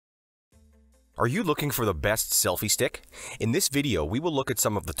Are you looking for the best selfie stick? In this video, we will look at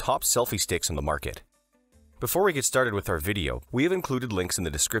some of the top selfie sticks on the market. Before we get started with our video, we have included links in the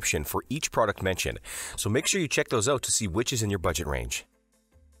description for each product mentioned, so make sure you check those out to see which is in your budget range.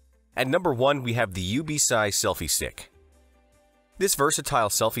 At number 1, we have the Ubeesize Selfie Stick. This versatile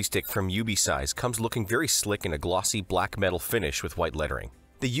selfie stick from Ubeesize comes looking very slick in a glossy black metal finish with white lettering.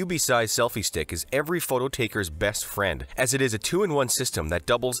 The Ubeesize selfie stick is every photo taker's best friend, as it is a 2-in-1 system that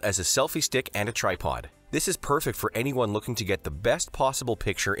doubles as a selfie stick and a tripod. This is perfect for anyone looking to get the best possible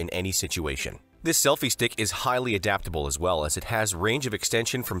picture in any situation. This selfie stick is highly adaptable as well, as it has range of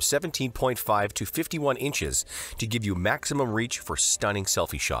extension from 17.5 to 51 inches to give you maximum reach for stunning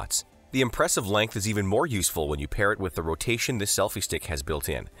selfie shots. The impressive length is even more useful when you pair it with the rotation this selfie stick has built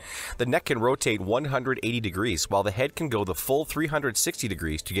in. The neck can rotate 180 degrees, while the head can go the full 360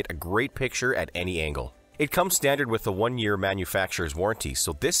 degrees to get a great picture at any angle. It comes standard with a 1-year manufacturer's warranty,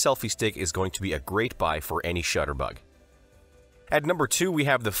 so this selfie stick is going to be a great buy for any shutterbug. At number 2, we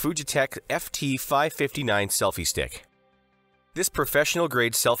have the Fugetek FT-569 selfie stick. This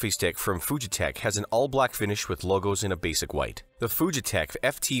professional-grade selfie stick from Fugetek has an all-black finish with logos in a basic white. The Fugetek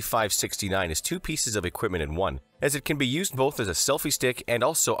FT-569 is 2 pieces of equipment in one, as it can be used both as a selfie stick and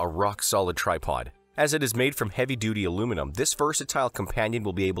also a rock-solid tripod. As it is made from heavy-duty aluminum, this versatile companion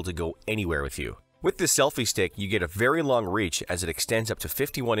will be able to go anywhere with you. With this selfie stick, you get a very long reach as it extends up to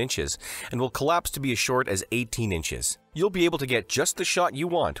 51 inches and will collapse to be as short as 18 inches. You'll be able to get just the shot you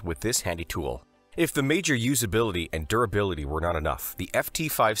want with this handy tool. If the major usability and durability were not enough, the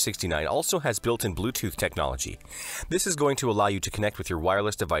FT-569 also has built-in Bluetooth technology. This is going to allow you to connect with your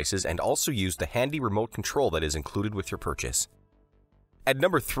wireless devices and also use the handy remote control that is included with your purchase. At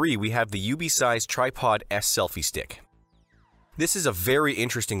number 3, we have the Ubeesize Tripod S selfie stick. This is a very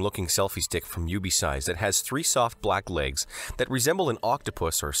interesting looking selfie stick from Ubeesize that has 3 soft black legs that resemble an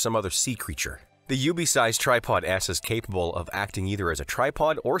octopus or some other sea creature. The Ubeesize Tripod S is capable of acting either as a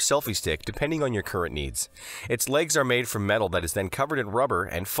tripod or selfie stick depending on your current needs. Its legs are made from metal that is then covered in rubber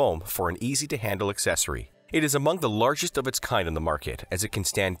and foam for an easy-to-handle accessory. It is among the largest of its kind on the market, as it can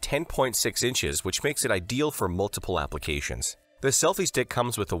stand 10.6 inches, which makes it ideal for multiple applications. The selfie stick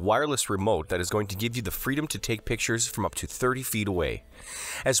comes with a wireless remote that is going to give you the freedom to take pictures from up to 30 feet away.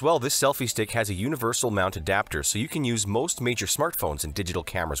 As well, this selfie stick has a universal mount adapter, so you can use most major smartphones and digital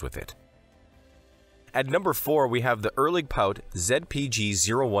cameras with it. At number 4, we have the Erligpowht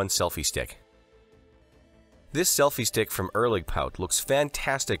ZPG-01 selfie stick. This selfie stick from Erligpowht looks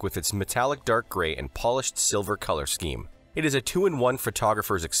fantastic with its metallic dark gray and polished silver color scheme. It is a 2-in-1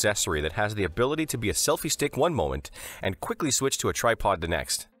 photographer's accessory that has the ability to be a selfie stick one moment and quickly switch to a tripod the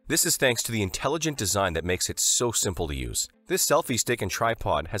next. This is thanks to the intelligent design that makes it so simple to use. This selfie stick and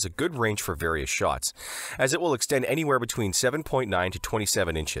tripod has a good range for various shots, as it will extend anywhere between 7.9 to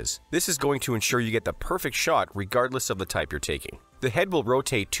 27 inches. This is going to ensure you get the perfect shot regardless of the type you're taking. The head will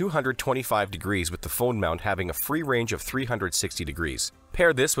rotate 225 degrees with the phone mount having a free range of 360 degrees.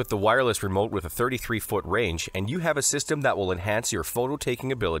 Pair this with the wireless remote with a 33-foot range and you have a system that will enhance your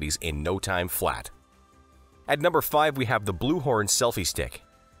photo-taking abilities in no time flat. At number 5, we have the Bluehorn selfie stick.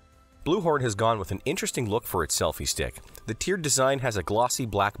 Bluehorn has gone with an interesting look for its selfie stick. The tiered design has a glossy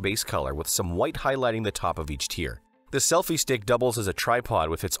black base color with some white highlighting the top of each tier. The selfie stick doubles as a tripod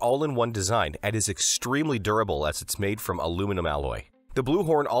with its all-in-one design and is extremely durable as it's made from aluminum alloy. The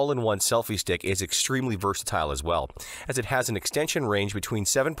Bluehorn all-in-one selfie stick is extremely versatile as well, as it has an extension range between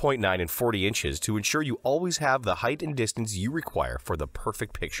 7.9 and 40 inches to ensure you always have the height and distance you require for the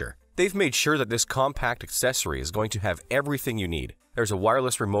perfect picture. They've made sure that this compact accessory is going to have everything you need. There's a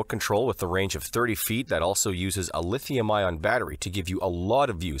wireless remote control with a range of 30 feet that also uses a lithium-ion battery to give you a lot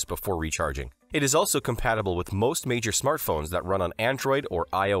of use before recharging. It is also compatible with most major smartphones that run on Android or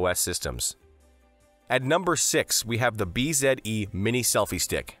iOS systems. At number 6, we have the BZE Mini Selfie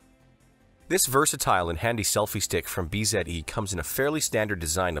Stick. This versatile and handy selfie stick from BZE comes in a fairly standard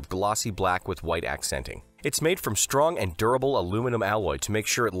design of glossy black with white accenting. It's made from strong and durable aluminum alloy to make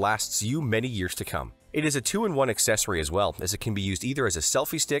sure it lasts you many years to come. It is a 2-in-1 accessory as well, as it can be used either as a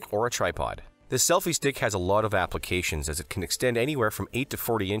selfie stick or a tripod. The selfie stick has a lot of applications as it can extend anywhere from 8 to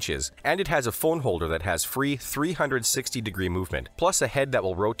 40 inches, and it has a phone holder that has free 360-degree movement, plus a head that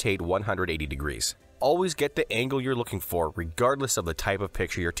will rotate 180 degrees. Always get the angle you're looking for regardless of the type of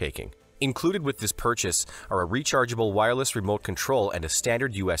picture you're taking. Included with this purchase are a rechargeable wireless remote control and a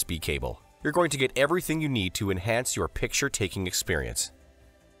standard USB cable. You're going to get everything you need to enhance your picture-taking experience.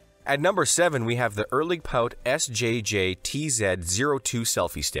 At number 7, we have the Erligpowht SPG-01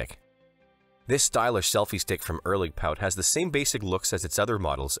 selfie stick. This stylish selfie stick from Erligpowht has the same basic looks as its other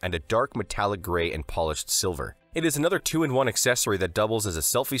models and a dark metallic gray and polished silver. It is another 2-in-1 accessory that doubles as a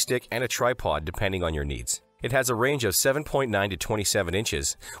selfie stick and a tripod depending on your needs. It has a range of 7.9 to 27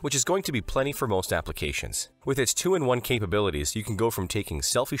 inches, which is going to be plenty for most applications. With its 2-in-1 capabilities, you can go from taking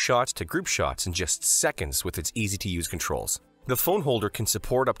selfie shots to group shots in just seconds with its easy-to-use controls. The phone holder can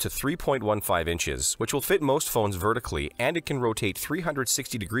support up to 3.15 inches, which will fit most phones vertically, and it can rotate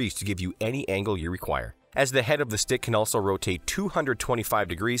 360 degrees to give you any angle you require. As the head of the stick can also rotate 225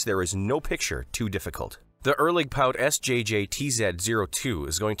 degrees, there is no picture too difficult. The Erligpowht ZPG-01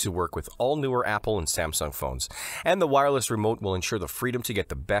 is going to work with all newer Apple and Samsung phones, and the wireless remote will ensure the freedom to get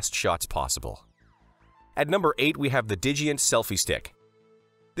the best shots possible. At number 8, we have the Digient Selfie Stick.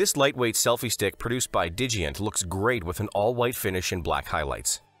 This lightweight selfie stick produced by Digient looks great with an all-white finish and black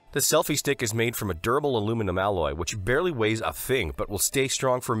highlights. The selfie stick is made from a durable aluminum alloy which barely weighs a thing but will stay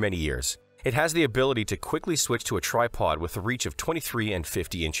strong for many years. It has the ability to quickly switch to a tripod with a reach of 23 and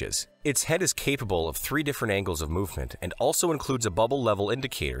 50 inches. Its head is capable of 3 different angles of movement and also includes a bubble level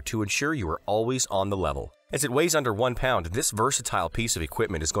indicator to ensure you are always on the level. As it weighs under 1 pound, this versatile piece of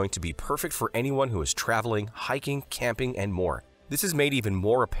equipment is going to be perfect for anyone who is traveling, hiking, camping, and more. This is made even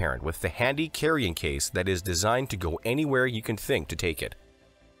more apparent with the handy carrying case that is designed to go anywhere you can think to take it.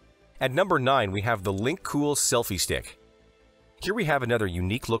 At number 9, we have the Erligpowht Selfie Stick. Here we have another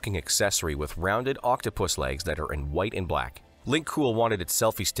unique-looking accessory with rounded octopus legs that are in white and black. Erligpowht wanted its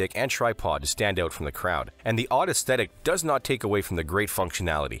selfie stick and tripod to stand out from the crowd, and the odd aesthetic does not take away from the great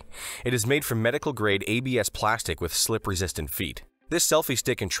functionality. It is made from medical-grade ABS plastic with slip-resistant feet. This selfie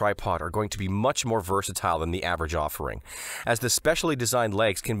stick and tripod are going to be much more versatile than the average offering, as the specially designed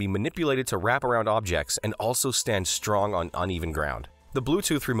legs can be manipulated to wrap around objects and also stand strong on uneven ground. The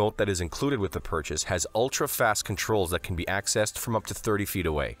Bluetooth remote that is included with the purchase has ultra-fast controls that can be accessed from up to 30 feet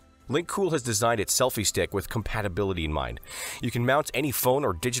away. Erligpowht has designed its selfie stick with compatibility in mind. You can mount any phone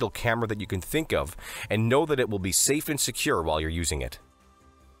or digital camera that you can think of and know that it will be safe and secure while you're using it.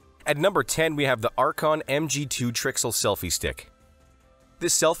 At number 10, we have the Archon MG2 Trixel Selfie Stick.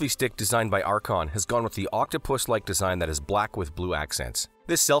 This selfie stick designed by Archon has gone with the octopus-like design that is black with blue accents.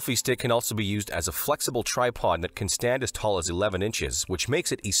 This selfie stick can also be used as a flexible tripod that can stand as tall as 11 inches, which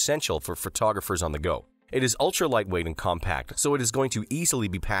makes it essential for photographers on the go. It is ultra lightweight and compact, so it is going to easily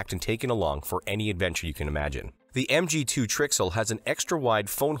be packed and taken along for any adventure you can imagine. The MG2 Trixel has an extra wide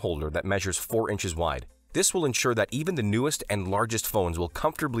phone holder that measures 4 inches wide. This will ensure that even the newest and largest phones will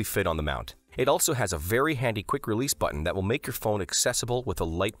comfortably fit on the mount. It also has a very handy quick release button that will make your phone accessible with a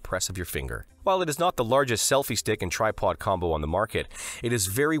light press of your finger. While it is not the largest selfie stick and tripod combo on the market, it is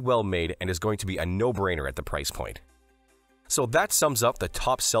very well made and is going to be a no-brainer at the price point. So that sums up the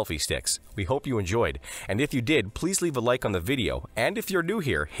top selfie sticks. We hope you enjoyed, and if you did, please leave a like on the video, and if you're new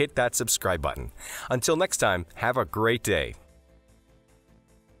here, hit that subscribe button. Until next time, have a great day.